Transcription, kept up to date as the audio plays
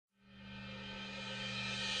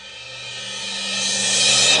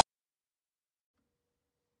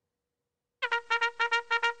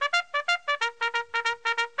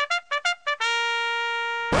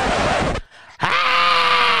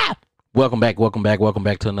Welcome back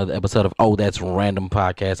to another episode of Oh That's Random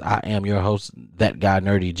Podcast. I am your host, that guy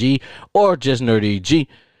Nerdy G, or just Nerdy G.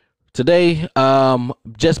 Today,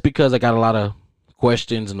 just because I got a lot of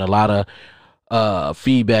questions and a lot of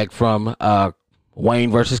feedback from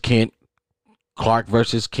Wayne versus Kent, Clark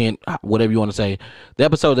versus Kent, whatever you want to say, the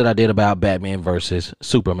episode that I did about Batman versus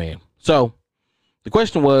Superman. So the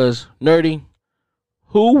question was, Nerdy,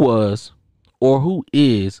 who was or who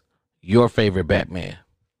is your favorite Batman?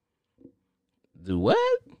 Do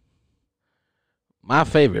what? My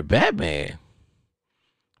favorite Batman?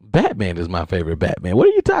 Batman is my favorite Batman. What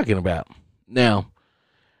are you talking about? Now,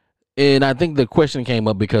 and I think the question came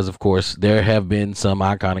up because, of course, there have been some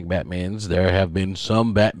iconic Batmans. There have been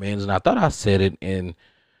some Batmans, and I thought I said it in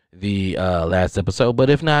the last episode. But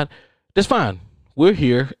if not, that's fine. We're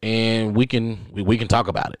here, and we can talk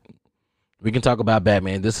about it. We can talk about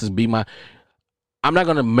Batman. I'm not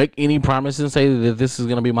going to make any promises and say that this is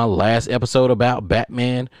going to be my last episode about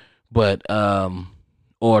Batman, but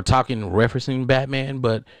or referencing Batman,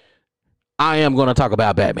 but I am going to talk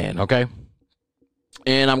about Batman, okay?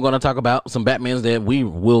 And I'm going to talk about some Batmans that we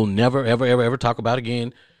will never, ever talk about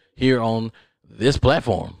again here on this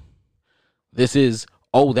platform. This is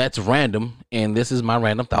Oh That's Random, and this is my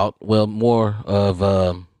random thought. Well, more of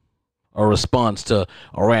a response to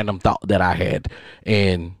a random thought that I had.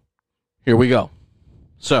 And here we go.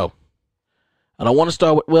 So, I don't want to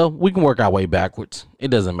start with, well, we can work our way backwards. It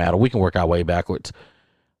doesn't matter. We can work our way backwards.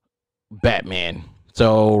 Batman.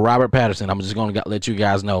 So, Robert Pattinson, I'm just going to let you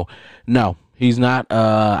guys know. No, he's not.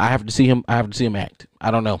 I have to see him act.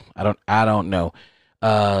 I don't know. I don't know.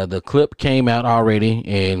 The clip came out already,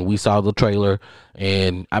 and we saw the trailer.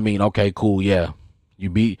 And, I mean, okay, cool, yeah.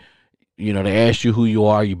 They asked you who you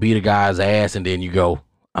are. You beat a guy's ass, and then you go,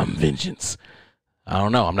 I'm vengeance. I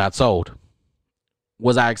don't know. I'm not sold.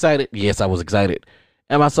 Was I excited? Yes, I was excited.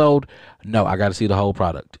 Am I sold? No, I got to see the whole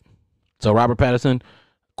product. So, Robert Pattinson,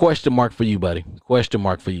 question mark for you, buddy. Question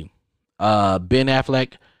mark for you. Ben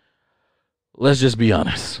Affleck, let's just be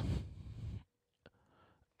honest.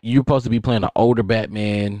 You're supposed to be playing an older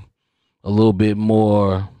Batman, a little bit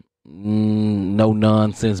more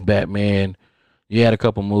no-nonsense Batman. You had a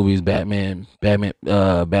couple movies, Batman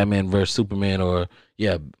versus Superman, or,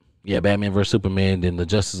 Batman versus Superman, then the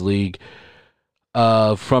Justice League.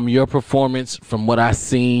 From your performance, from what I've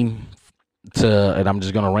seen, and I'm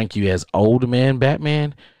just gonna rank you as old man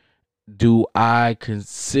Batman. Do I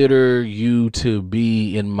consider you to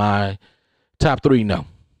be in my top 3? No,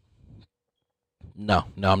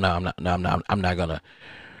 I'm not. I'm not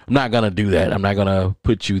gonna do that. I'm not gonna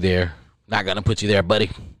put you there. Not gonna put you there,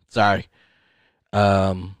 buddy. Sorry.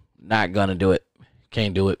 Not gonna do it.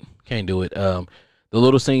 Can't do it. The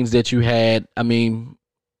little scenes that you had, I mean,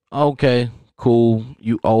 okay. Cool,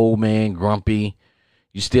 you old man, grumpy.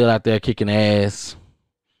 You still out there kicking ass.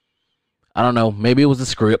 I don't know. Maybe it was the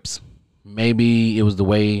scripts. Maybe it was the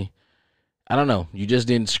way. I don't know. You just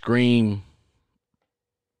didn't scream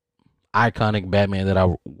iconic Batman that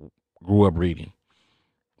I grew up reading.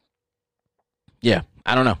 Yeah,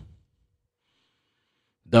 I don't know.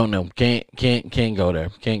 Don't know. Can't go there.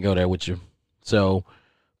 Can't go there with you. So,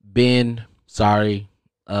 Ben, sorry.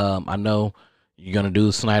 I know. You're going to do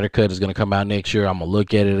the Snyder Cut. It's going to come out next year. I'm going to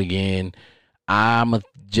look at it again. I'm going to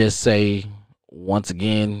just say, once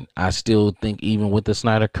again, I still think even with the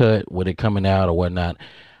Snyder Cut, with it coming out or whatnot,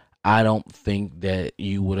 I don't think that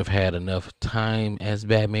you would have had enough time as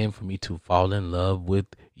Batman for me to fall in love with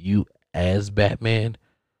you as Batman.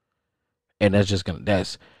 And that's just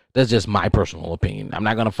my personal opinion. I'm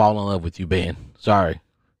not going to fall in love with you, Ben. Sorry.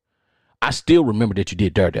 I still remember that you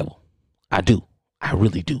did Daredevil. I do. I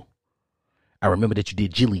really do. I remember that you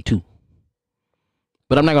did Gilly too.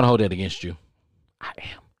 But I'm not going to hold that against you. I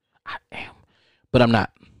am. But I'm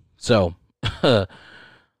not. So, okay,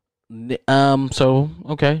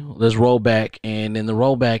 let's roll back. And then the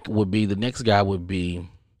rollback would be, the next guy would be,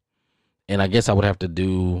 and I guess I would have to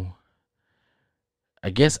do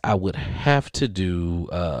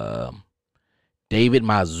David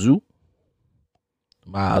Mazuzu.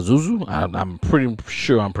 I'm pretty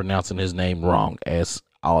sure I'm pronouncing his name wrong, as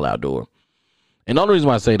All Outdoor. And the only reason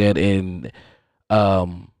why I say that,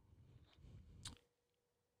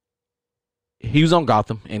 he was on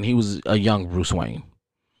Gotham, and he was a young Bruce Wayne.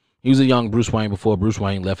 He was a young Bruce Wayne before Bruce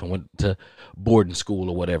Wayne left and went to boarding school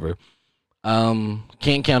or whatever.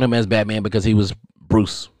 Can't count him as Batman because he was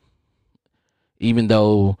Bruce. Even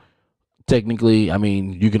though, technically, I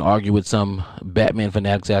mean, you can argue with some Batman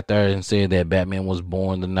fanatics out there and say that Batman was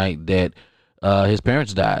born the night that his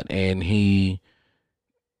parents died, and he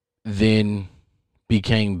then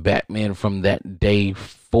became Batman from that day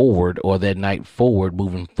forward, or that night forward,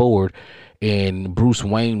 moving forward, and Bruce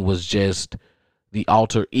Wayne was just the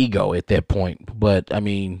alter ego at that point. But I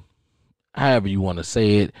mean, however you want to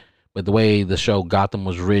say it, but the way the show Gotham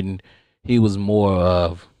was written, he was more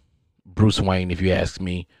of Bruce Wayne, if you ask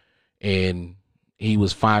me, and he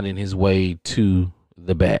was finding his way to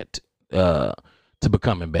the to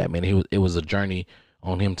becoming Batman. It was a journey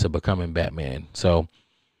on him to becoming Batman. So,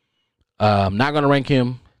 not gonna rank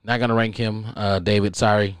him. Not gonna rank him. David,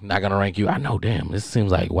 sorry, not gonna rank you. I know. Damn, this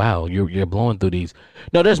seems like wow. You're blowing through these.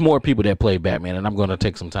 No, there's more people that play Batman, and I'm gonna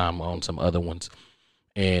take some time on some other ones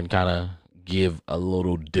and kind of give a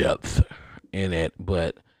little depth in it.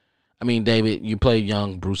 But I mean, David, you played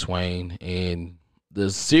young Bruce Wayne, and the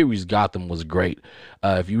series Gotham was great.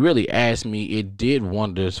 If you really ask me, it did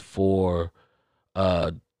wonders for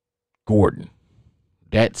Gordon.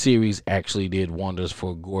 That series actually did wonders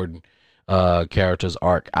for Gordon character's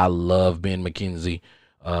arc. I love Ben McKenzie.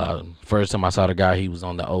 First time I saw the guy, he was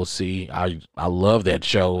on the OC. I love that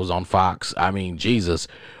show. It was on Fox. I mean, Jesus,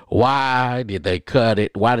 why did they cut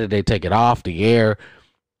it? Why did they take it off the air?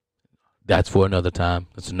 That's for another time.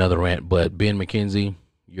 That's another rant. But Ben McKenzie,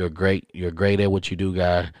 you're great. You're great at what you do,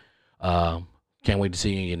 guy. Can't wait to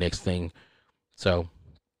see you in your next thing. So,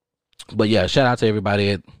 but yeah, shout out to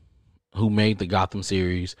everybody who made the Gotham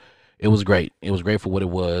series. It was great. It was great for what it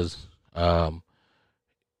was.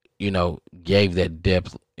 Gave that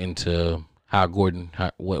depth into how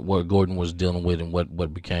what Gordon was dealing with and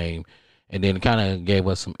what became, and then kind of gave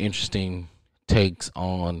us some interesting takes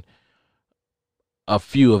on a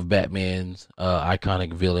few of Batman's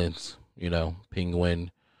iconic villains.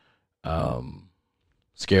 Penguin,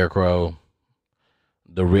 Scarecrow,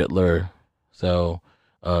 the Riddler, so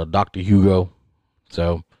Dr. Hugo.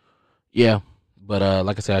 So yeah, but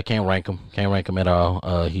like I said, I can't rank him. Can't rank him at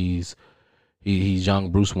all. He's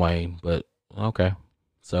young Bruce Wayne, but okay.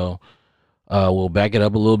 So we'll back it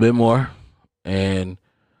up a little bit more, and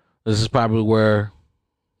this is probably where.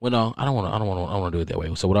 Well, no, I don't want to do it that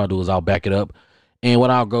way. So what I'll do is I'll back it up, and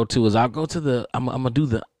what I'll go to is I'm gonna do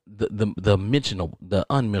the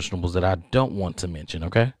unmentionables that I don't want to mention.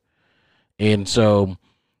 Okay, and so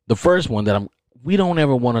the first one that we don't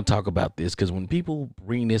ever want to talk about this, because when people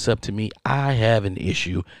bring this up to me, I have an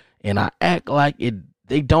issue, and I act like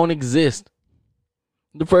they don't exist.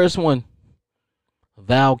 The first one,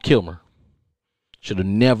 Val Kilmer should have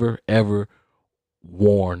never ever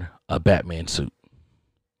worn a Batman suit.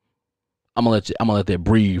 I'm gonna let that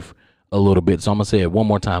breathe a little bit. So I'm gonna say it one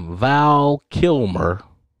more time. Val Kilmer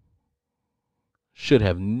should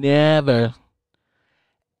have never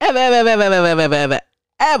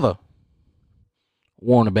ever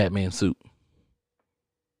worn a Batman suit.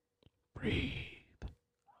 Breathe.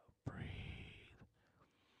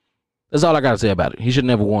 That's all I gotta say about it. He should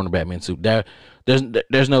never worn a Batman suit.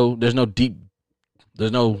 There's no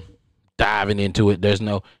diving into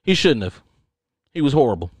it. He shouldn't have. He was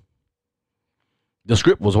horrible. The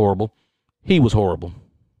script was horrible. He was horrible.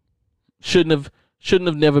 Shouldn't have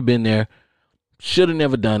never been there. Should have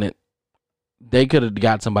never done it. They could have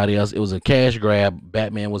got somebody else. It was a cash grab.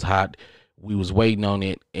 Batman was hot. We was waiting on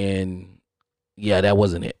it, and yeah, that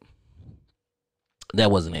wasn't it.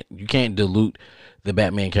 That wasn't it. You can't dilute the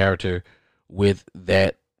Batman character with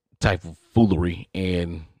that type of foolery.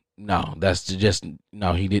 And no, that's just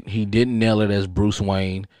no. He didn't nail it as Bruce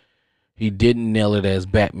Wayne. He didn't nail it as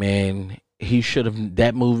Batman. He should have.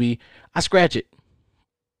 That movie, I scratch it.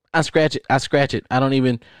 I scratch it. I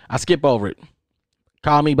skip over it.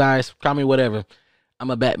 Call me biased. Call me whatever.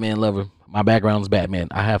 I'm a Batman lover. My background is Batman.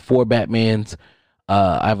 I have 4 Batmans.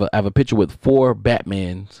 I have a picture with 4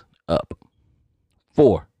 Batmans up.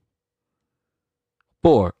 4,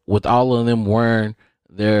 with all of them wearing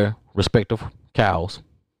their respective cowls.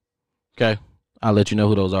 Okay, I'll let you know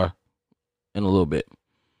who those are in a little bit.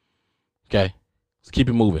 Okay, let's keep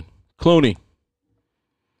it moving. Clooney.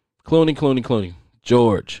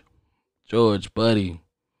 George, buddy,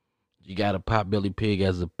 you got a potbelly pig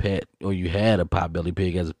as a pet, or you had a potbelly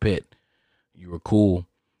pig as a pet. You were cool.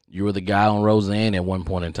 You were the guy on Roseanne at one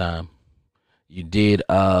point in time. You did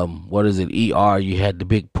what is it? ER. You had the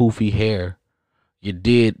big poofy hair. You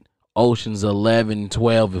did Oceans 11,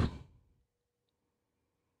 12,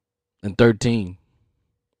 and 13.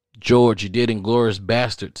 George, you did Inglourious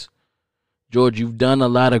Bastards. George, you've done a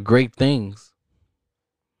lot of great things.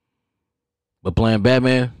 But playing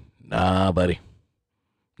Batman? Nah, buddy.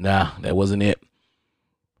 Nah, that wasn't it.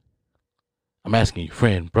 I'm asking you,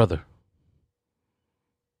 friend, brother.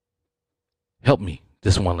 Help me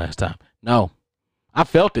this one last time. No, I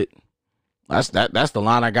felt it. That's the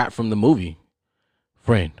line I got from the movie.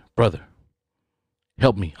 Friend, brother,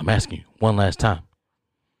 help me. I'm asking you one last time.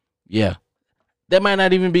 Yeah, that might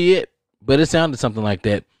not even be it, but it sounded something like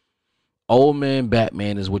that. Old man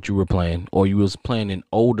Batman is what you were playing, or you was playing an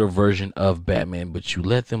older version of Batman, but you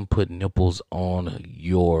let them put nipples on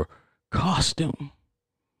your costume.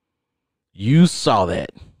 You saw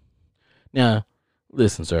that. Now,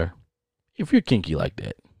 listen, sir. If you're kinky like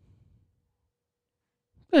that,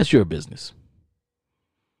 that's your business.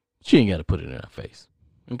 She ain't got to put it in our face.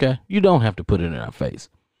 Okay? You don't have to put it in our face.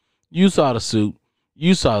 You saw the suit.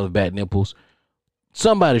 You saw the bat nipples.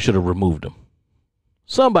 Somebody should have removed them.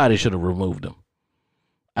 Somebody should have removed them.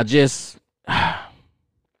 I just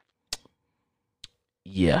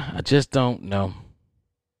don't know.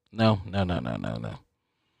 No.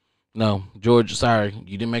 No, George, sorry.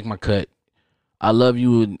 You didn't make my cut. I love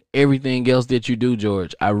you and everything else that you do,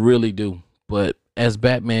 George. I really do. But as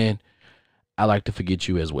Batman, I like to forget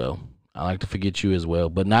you as well.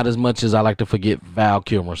 But not as much as I like to forget Val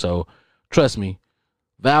Kilmer. So trust me,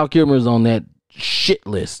 Val Kilmer's on that shit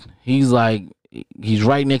list. He's right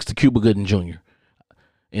next to Cuba Gooding Jr.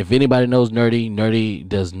 If anybody knows Nerdy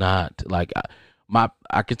does not like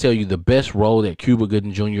I could tell you the best role that Cuba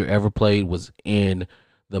Gooding Jr. ever played was in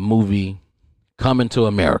the movie Coming to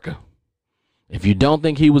America. If you don't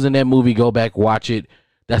think he was in that movie, go back, watch it.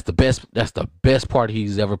 That's the best part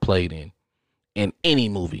he's ever played in any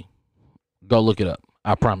movie. Go look it up.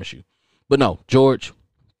 I promise you. But no, George,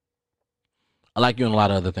 I like you in a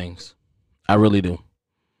lot of other things. I really do.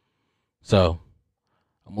 So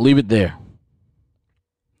I'm gonna leave it there.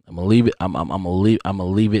 I'm gonna leave it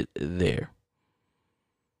there.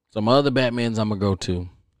 Some other Batmans I'm gonna go to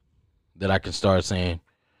that I can start saying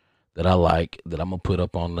that I like, that I'm gonna put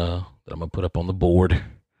up on the board,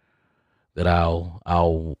 that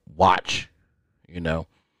I'll watch. You know,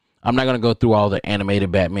 I'm not gonna go through all the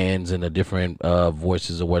animated Batmans and the different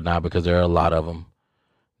voices or whatnot because there are a lot of them.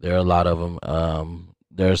 There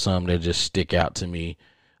are some that just stick out to me.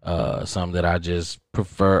 Some that I just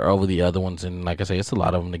prefer over the other ones, and like I say, it's a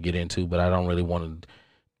lot of them to get into, but I don't really want to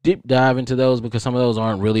deep dive into those because some of those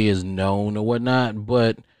aren't really as known or whatnot.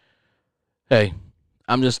 But hey,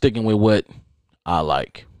 I'm just sticking with what I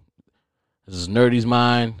like. This is Nerdy's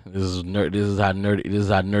mind. This is how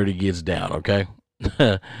nerdy gets down. Okay.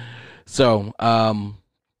 So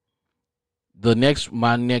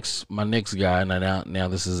my next guy, now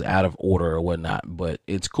this is out of order or whatnot, but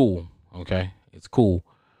it's cool. Okay, it's cool.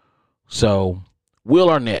 So Will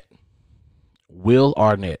Arnett.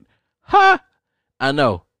 Ha! I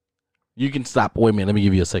know. You can stop. Wait a minute. Let me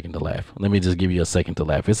give you a second to laugh. Let me just give you a second to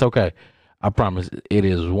laugh. It's okay. I promise. It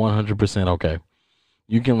is 100% okay.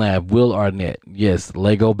 You can laugh. Will Arnett. Yes.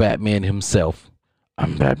 Lego Batman himself.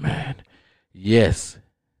 I'm Batman. Yes.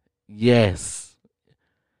 He's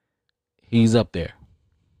up there.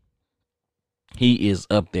 He is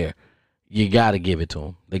up there. You gotta give it to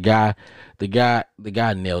him. The guy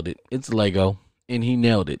nailed it. It's Lego, and he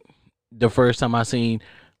nailed it. The first time I seen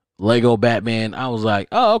Lego Batman, I was like,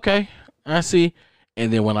 oh, okay, I see.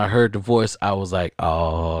 And then when I heard the voice, I was like,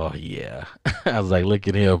 oh, yeah. I was like, look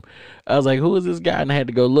at him. I was like, who is this guy? And I had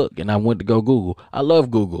to go look, and I went to go Google. I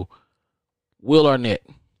love Google. Will Arnett.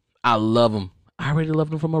 I love him. I already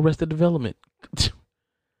loved him from Arrested Development.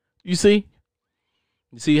 You see?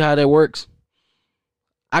 You see how that works?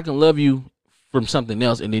 I can love you from something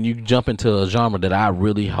else, and then you jump into a genre that I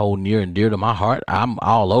really hold near and dear to my heart. I'm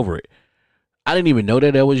all over it. I didn't even know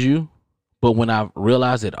that was you, but when I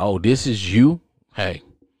realized that, oh, this is you, hey,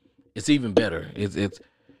 it's even better. It's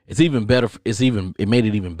even better. It made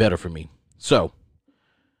it even better for me. So,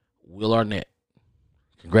 Will Arnett,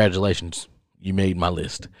 congratulations, you made my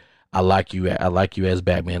list. I like you as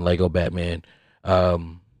Batman, Lego Batman.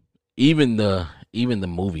 Even the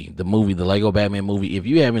movie, the Lego Batman movie. If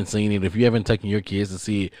you haven't seen it, if you haven't taken your kids to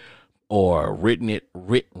see it, or rented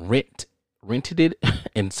it,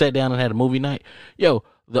 and sat down and had a movie night, yo,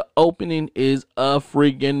 the opening is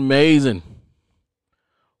freaking amazing.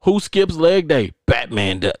 Who skips leg day?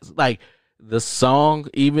 Batman does. Like the song,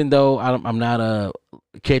 even though I'm not a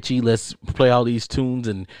catchy, let's play all these tunes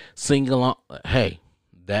and sing along. Hey,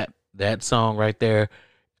 that song right there.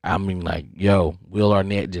 I mean, like, yo, Will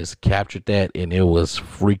Arnett just captured that, and it was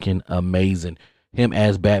freaking amazing. Him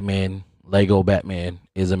as Batman, Lego Batman,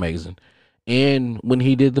 is amazing. And when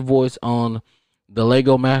he did the voice on the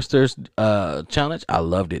Lego Masters challenge, I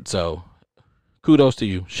loved it. So, kudos to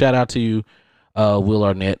you. Shout out to you, Will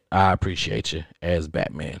Arnett. I appreciate you as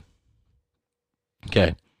Batman.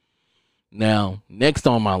 Okay. Now, next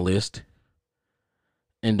on my list,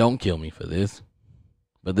 and don't kill me for this,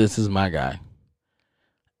 but this is my guy.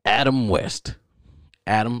 Adam West.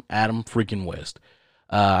 Adam freaking West.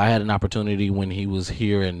 I had an opportunity when he was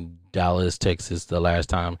here in Dallas, Texas the last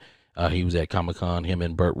time. He was at Comic-Con, him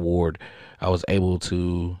and Burt Ward. I was able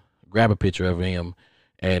to grab a picture of him,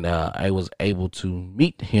 and I was able to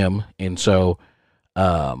meet him. And so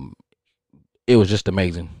um, it was just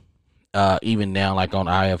amazing. Even now, like on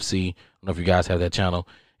IFC, I don't know if you guys have that channel.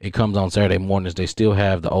 It comes on Saturday mornings. They still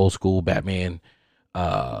have the old school Batman,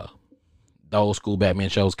 uh,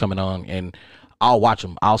 shows coming on, and I'll watch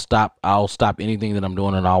them. I'll stop anything that I'm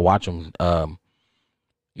doing, and I'll watch them.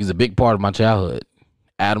 He's a big part of my childhood.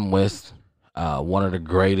 Adam West, one of the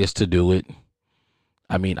greatest to do it.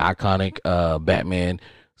 I mean, iconic Batman.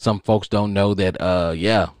 Some folks don't know that.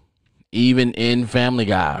 Yeah, even in Family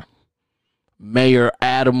Guy, Mayor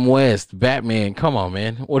Adam West, Batman. Come on,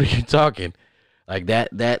 man. What are you talking? Like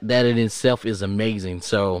that in itself is amazing.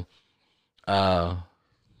 So,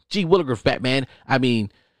 G. Willigraf, Batman. I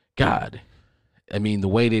mean, God. I mean, the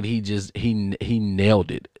way that he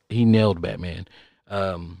nailed it. He nailed Batman.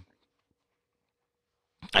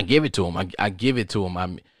 I give it to him. I give it to him.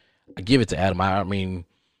 I give it to Adam. I mean,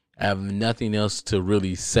 I have nothing else to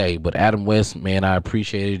really say. But Adam West, man, I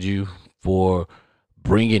appreciated you for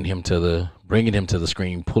bringing him to the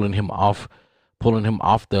screen, pulling him off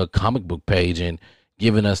the comic book page, and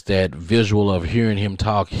giving us that visual of hearing him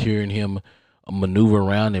talk, hearing him maneuver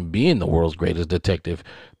around, and being the world's greatest detective.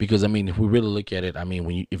 Because I mean, if we really look at it, I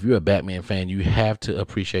mean, if you're a Batman fan, you have to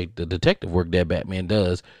appreciate the detective work that Batman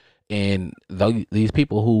does. And these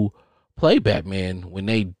people who play Batman, when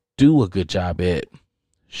they do a good job at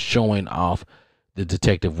showing off the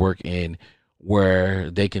detective work, and where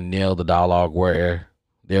they can nail the dialogue, where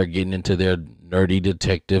they're getting into their nerdy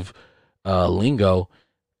detective lingo,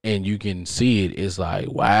 and you can see it's like,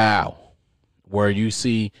 wow. Where you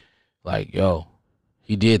see, like, yo,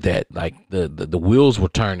 he did that. Like the wheels were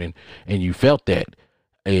turning, and you felt that,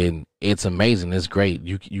 and it's amazing. It's great.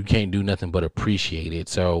 You can't do nothing but appreciate it.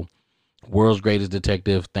 So, world's greatest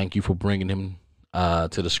detective. Thank you for bringing him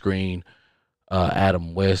to the screen,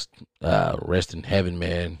 Adam West. Rest in heaven,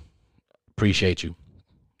 man. Appreciate you.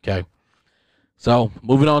 Okay. So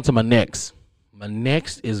moving on to my next. My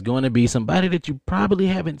next is going to be somebody that you probably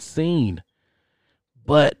haven't seen,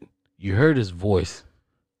 but you heard his voice.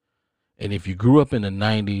 And if you grew up in the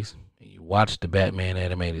 90s and you watched the Batman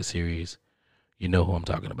animated series, you know who I'm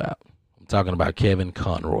talking about. I'm talking about Kevin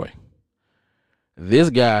Conroy. This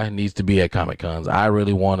guy needs to be at Comic Cons. I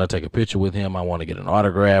really want to take a picture with him. I want to get an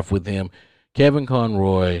autograph with him. Kevin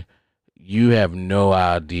Conroy, you have no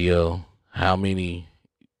idea how many,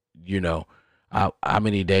 how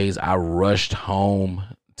many days I rushed home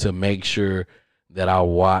to make sure that I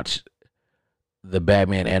watched the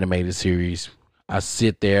Batman animated series. I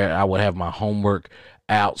sit there, I would have my homework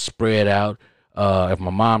out, spread out. If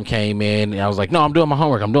my mom came in, I was like, no, I'm doing my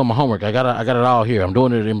homework. I got it all here. I'm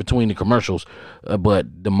doing it in between the commercials.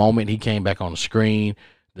 But the moment he came back on the screen,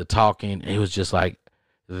 the talking, it was just like,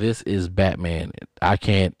 this is Batman. I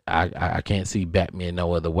can't see Batman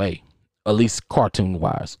no other way, at least cartoon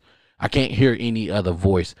wise. I can't hear any other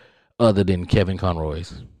voice other than Kevin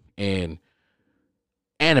Conroy's. And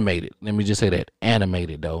animated, let me just say that,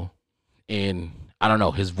 animated though. And I don't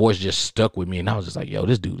know, his voice just stuck with me, and I was just like, yo,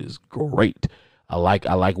 this dude is great. I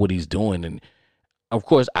like what he's doing. And of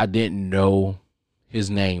course, I didn't know his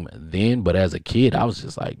name then, but as a kid, I was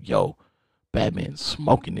just like, yo, Batman's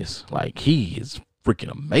smoking this. Like, he is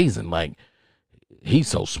freaking amazing. Like, he's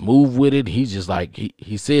so smooth with it. He's just like,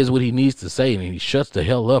 he says what he needs to say, and he shuts the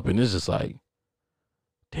hell up. And it's just like,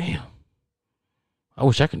 damn, I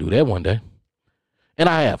wish I could do that one day. And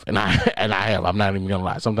I have, and I have. I'm not even gonna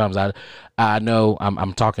lie. Sometimes I know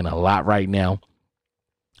I'm talking a lot right now.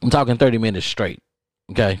 I'm talking 30 minutes straight.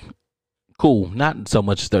 Okay, cool. Not so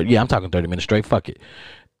much 30. Yeah, I'm talking 30 minutes straight. Fuck it.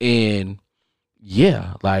 And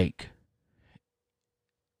yeah, like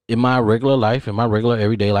in my regular life, in my regular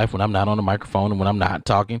everyday life, when I'm not on the microphone and when I'm not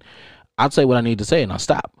talking, I'd say what I need to say and I'll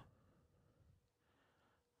stop.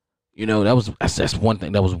 That's one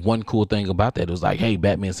thing. That was one cool thing about that. It was like, hey,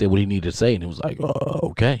 Batman said what he needed to say, and it was like, oh,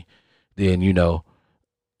 okay. Then,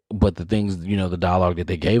 but the things, the dialogue that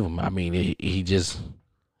they gave him, I mean, he just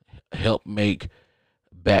helped make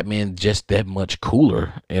Batman just that much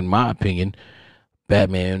cooler, in my opinion.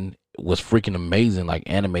 Batman was freaking amazing, like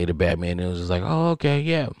animated Batman. It was just like, oh, okay,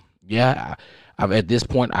 yeah. I've at this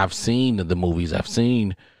point, I've seen the movies. I've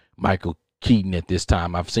seen Michael Keaton at this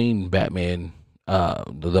time. I've seen Batman.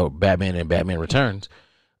 The Batman and Batman Returns,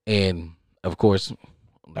 and of course,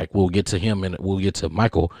 like we'll get to him and we'll get to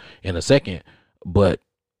Michael in a second. But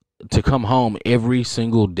to come home every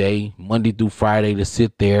single day, Monday through Friday, to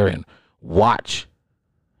sit there and watch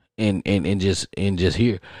and just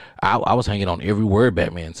hear, I was hanging on every word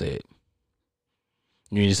Batman said.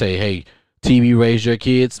 You just say, hey, TV raised your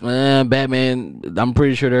kids. Man, Batman, I'm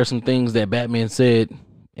pretty sure there are some things that Batman said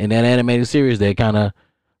in that animated series that kind of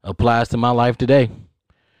applies to my life today.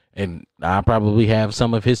 And I probably have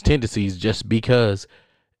some of his tendencies just because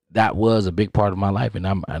that was a big part of my life, and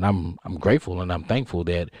I'm grateful and I'm thankful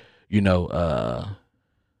that you know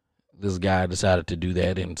this guy decided to do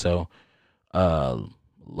that. And so uh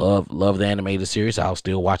love the animated series. I'll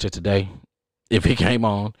still watch it today if it came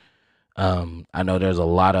on. I know there's a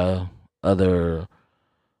lot of other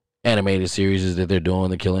animated series that they're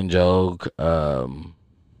doing, The Killing Joke, and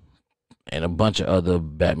a bunch of other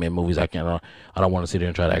Batman movies. I don't want to sit there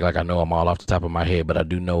and try to act like I know them all off the top of my head, but I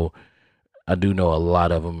do know a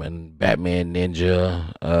lot of them. And Batman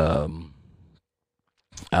Ninja,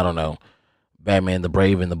 I don't know, Batman the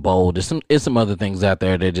Brave and the Bold. There's some other things out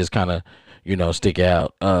there that just kind of stick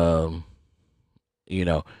out. You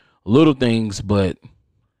know, little things, but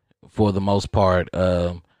for the most part,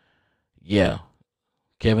 yeah,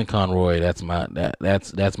 Kevin Conroy. That's my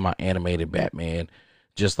animated Batman.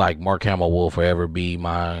 Just like Mark Hamill will forever be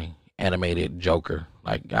my animated Joker.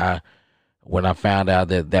 Like when I found out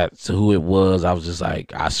that that's who it was, I was just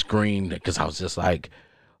like, I screamed because I was just like,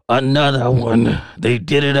 another one. They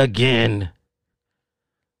did it again.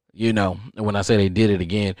 And when I say they did it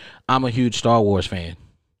again, I'm a huge Star Wars fan.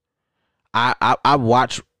 I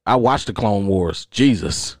watched the Clone Wars.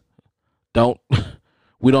 Jesus, don't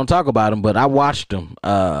we don't talk about them, but I watched them.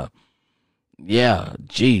 Yeah,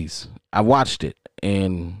 jeez, I watched it,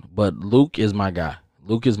 but Luke is my guy.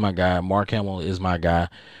 Luke is my guy. Mark Hamill is my guy.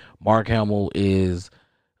 Mark Hamill is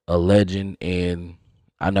a legend, and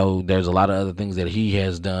I know there's a lot of other things that he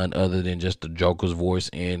has done other than just the Joker's voice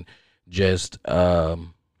and just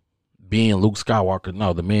being Luke Skywalker.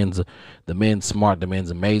 No, the man's smart. The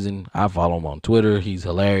man's amazing. I follow him on Twitter. He's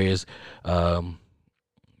hilarious.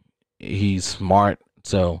 He's smart.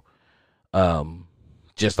 So,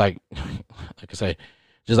 just like I say,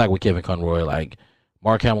 just like with Kevin Conroy, like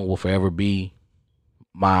Mark Hamill will forever be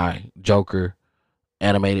my Joker,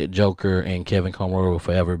 animated Joker, and Kevin Conroy will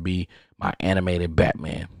forever be my animated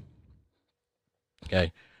Batman.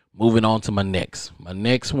 Okay, moving on to my next. My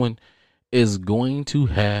next one is going to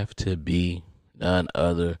have to be none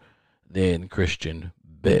other than Christian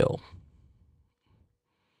Bale.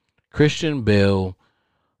 Christian Bale,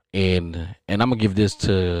 and I'm gonna give this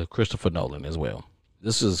to Christopher Nolan as well.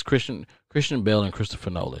 This is Christian Bale and Christopher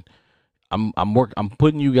Nolan. I'm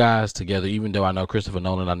putting you guys together, even though I know Christopher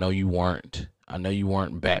Nolan. I know you weren't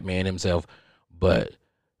Batman himself, but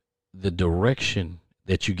the direction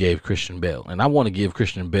that you gave Christian Bale, and I want to give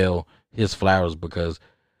Christian Bale his flowers because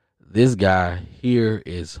this guy here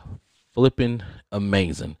is flipping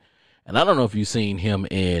amazing. And I don't know if you've seen him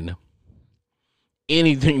in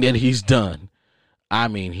anything that he's done. I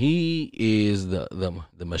mean, he is the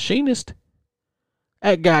machinist.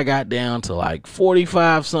 That guy got down to like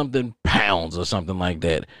 45 something pounds or something like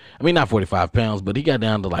that. I mean, not 45 pounds, but he got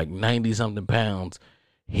down to like 90 something pounds.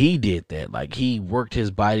 He did that. Like, he worked his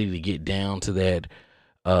body to get down to that.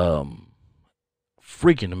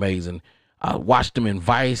 Freaking amazing. I watched him in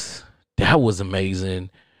Vice. That was amazing.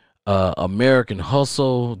 American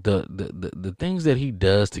Hustle. The things that he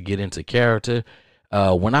does to get into character.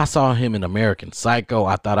 When I saw him in American Psycho,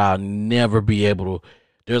 I thought I'd never be able to.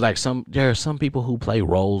 There are some people who play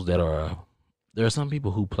roles that are. There are some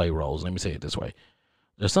people who play roles. Let me say it this way.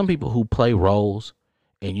 There's some people who play roles,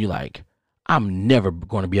 and you like, I'm never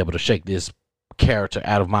going to be able to shake this character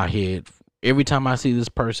out of my head. Every time I see this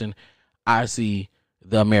person, I see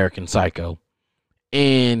the American Psycho,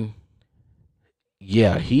 and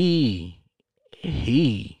yeah, he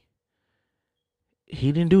didn't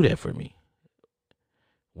do that for me.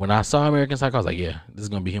 When I saw American Psycho, I was like, yeah, this is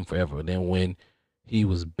gonna be him forever. And then when he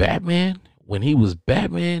was Batman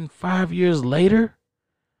 5 years later,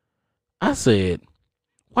 I said,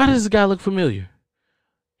 why does this guy look familiar?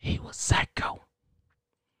 He was Psycho.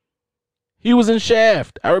 He was in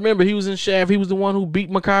Shaft. I remember he was in Shaft. He was the one who beat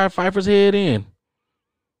Mekhi Phifer's head in.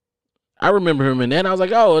 I remember him in that. I was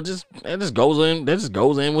like, oh, it just goes in. That just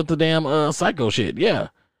goes in with the damn Psycho shit. Yeah,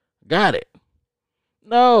 got it.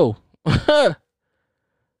 No,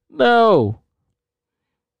 no.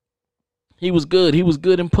 He was good. He was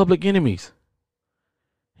good in Public Enemies.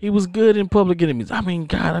 I mean,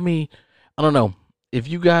 God. I mean, I don't know. If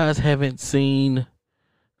you guys haven't seen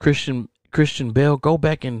Christian Bale, go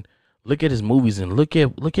back and look at his movies and look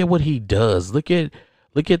at what he does. Look at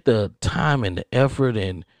the time and the effort,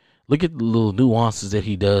 and look at the little nuances that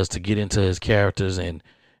he does to get into his characters and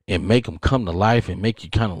make them come to life and make you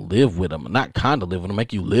kind of live with them. Not kind of live with them,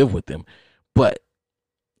 make you live with them. But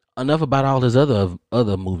enough about all his other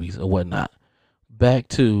movies or whatnot. Back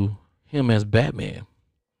to him as Batman.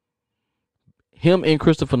 Him and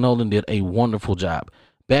Christopher Nolan did a wonderful job.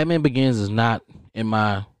 Batman Begins is not in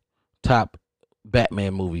my top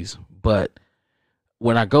Batman movies, but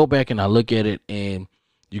when I go back and I look at it and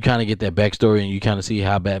you kind of get that backstory and you kind of see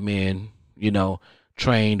how Batman,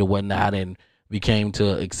 trained or whatnot and became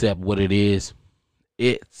to accept what it is.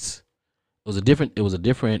 It was a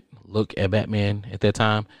different look at Batman at that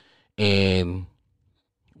time, and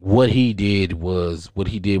what he did with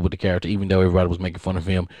the character, even though everybody was making fun of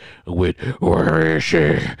him with "Where is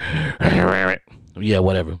she?" Yeah,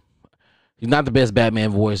 whatever. He's not the best Batman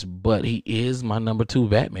voice, but he is my number two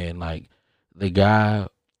Batman. Like the guy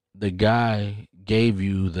gave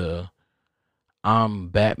you the "I'm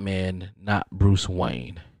Batman, not Bruce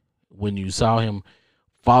Wayne." When you saw him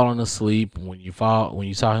falling asleep, when you saw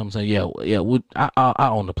him saying, "Yeah, yeah, I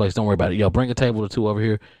own the place. Don't worry about it. Yo, bring a table or two over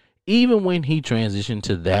here." Even when he transitioned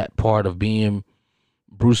to that part of being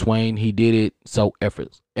Bruce Wayne, he did it so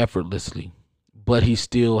effortlessly. But he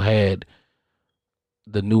still had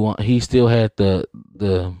the nuance. He still had the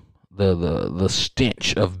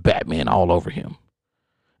stench of Batman all over him,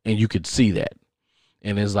 and you could see that.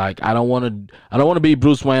 And it's like I don't want to be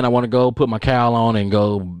Bruce Wayne. I want to go put my cowl on and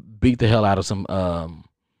go beat the hell out of some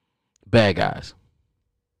bad guys.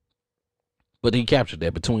 But he captured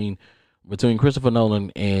that between Christopher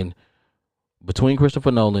Nolan and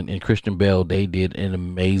Christian Bale. They did an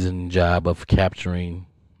amazing job of capturing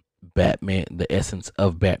Batman, the essence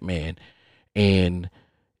of Batman. And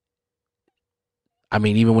I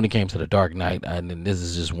mean, even when it came to the Dark Knight, and this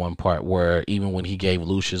is just one part where even when he gave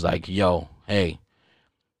Lucius like, "Yo, hey,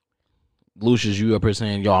 Lucius, you up here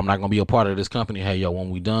saying, yo, I'm not gonna be a part of this company. Hey, yo, when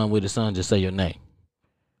we done with it, son, just say your name."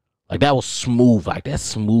 Like that was smooth. Like that's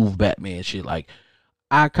smooth Batman shit. Like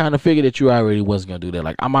I kind of figured that you already wasn't gonna do that.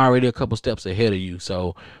 Like I'm already a couple steps ahead of you,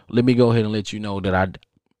 so let me go ahead and let you know that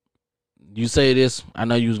you say this. I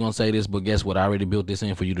know you was gonna say this, but guess what? I already built this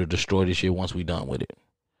in for you to destroy this shit once we done with it.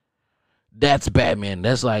 That's Batman.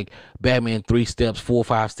 That's like Batman 3 steps, 4,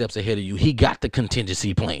 5 steps ahead of you. He got the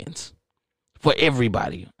contingency plans for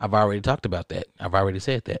everybody. I've already talked about that. I've already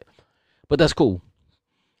said that. But that's cool.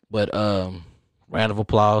 But round of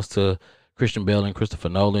applause to Christian Bale and Christopher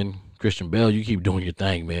Nolan. Christian Bale, you keep doing your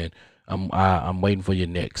thing, man. I'm waiting for your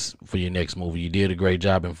next movie. You did a great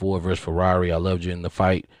job in Ford versus Ferrari. I loved you in the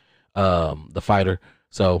fight, the fighter.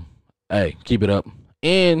 So hey, keep it up.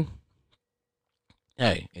 And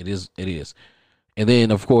hey, it is. And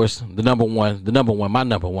then of course my number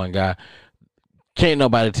one guy. Can't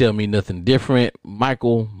nobody tell me nothing different.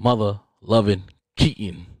 Michael Mother Loving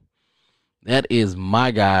Keaton. That is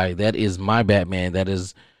my guy. That is my Batman. That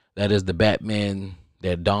is the Batman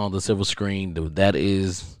that donned the silver screen.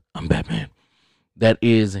 I'm Batman. That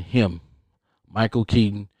is him. Michael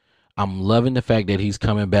Keaton. I'm loving the fact that he's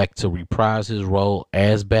coming back to reprise his role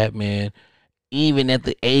as Batman, even at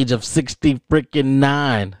the age of 60 freaking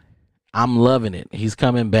 9. I'm loving it. He's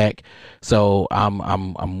coming back, so I'm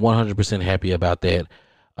 100% happy about that.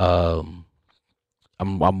 I'm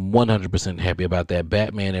 100% happy about that.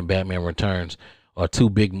 Batman and Batman Returns are two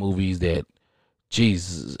big movies that,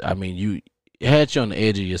 Jesus, I mean, you had you on the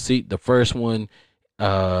edge of your seat. The first one,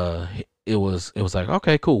 it was like,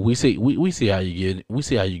 okay, cool. We see how you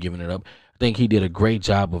giving it up. I think he did a great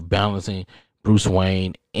job of balancing Bruce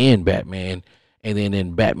Wayne and Batman, and then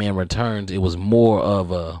in Batman Returns, it was more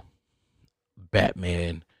of a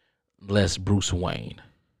Batman, less Bruce Wayne,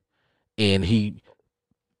 and he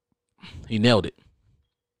nailed it.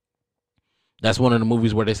 That's one of the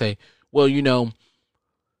movies where they say, well, you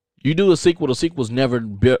do a sequel. The sequel's never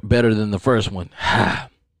better than the first one.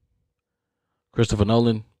 Christopher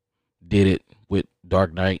Nolan did it with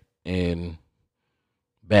Dark Knight and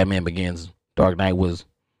Batman Begins. Dark Knight was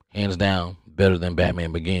hands down better than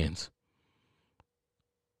Batman Begins.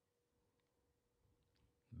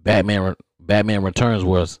 Batman Returns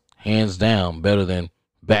was hands down better than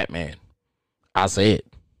Batman. I say it.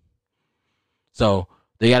 So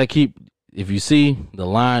they got to keep, if you see the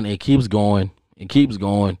line, it keeps going. It keeps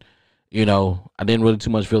going. I didn't really too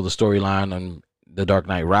much feel the storyline on The Dark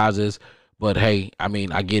Knight Rises, but hey, I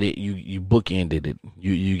mean, I get it. You bookended it.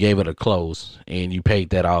 You gave it a close and you paid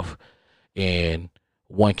that off, and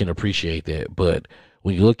one can appreciate that. But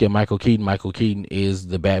when you look at Michael Keaton is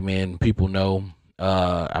the Batman people know.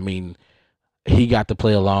 I mean, he got to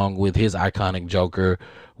play along with his iconic Joker,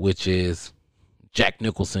 which is Jack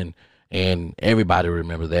Nicholson, and everybody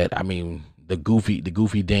remember that. I mean, the goofy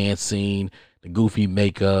dance scene, the goofy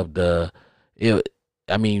makeup, to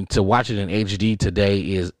watch it in HD today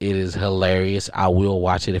is hilarious. I will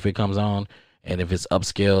watch it if it comes on, and if it's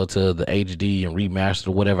upscaled to the HD and remastered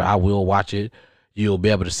or whatever, I will watch it. you'll be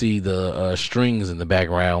able to see the strings in the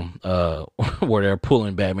background where they're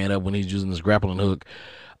pulling Batman up when he's using this grappling hook.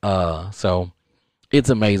 So it's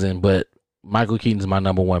amazing. But Michael Keaton's my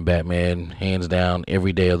number one Batman, hands down,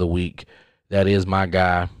 every day of the week. That is my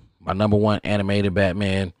guy. My number one animated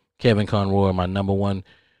Batman, Kevin Conroy. My number one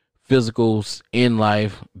physicals in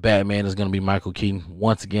life Batman is going to be Michael Keaton.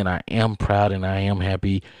 Once again, I am proud and I am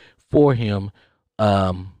happy for him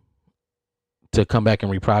to come back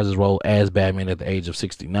and reprise his role as Batman at the age of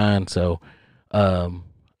 69. So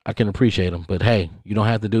I can appreciate him. But hey, you don't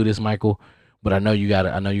have to do this, Michael. But I know you got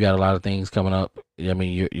a lot of things coming up. I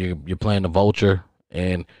mean, you're playing the Vulture,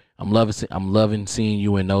 and I'm loving seeing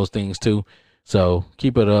you in those things too. So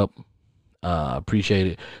keep it up. Appreciate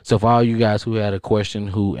it. So for all you guys who had a question,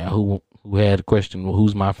 who had a question, well,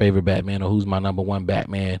 who's my favorite Batman or who's my number one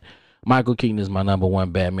Batman? Michael Keaton is my number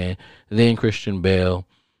one Batman. Then Christian Bale,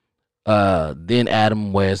 then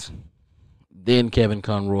Adam West, then Kevin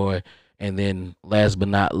Conroy, and then last but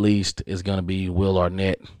not least is gonna be Will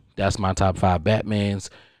Arnett. That's my top 5 Batmans,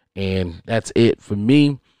 and that's it for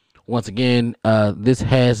me. Once again, this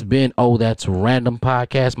has been That's Random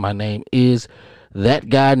Podcast. My name is That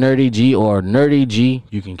Guy Nerdy G, or Nerdy G.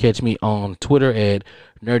 You can catch me on Twitter at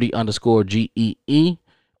nerdy_GEE,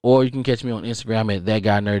 or you can catch me on Instagram at That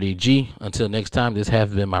Guy Nerdy G. Until next time, this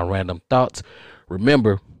has been my random thoughts.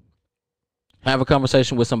 Remember, have a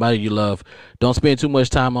conversation with somebody you love. Don't spend too much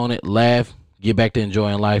time on it. Laugh. Get back to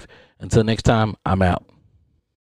enjoying life. Until next time, I'm out.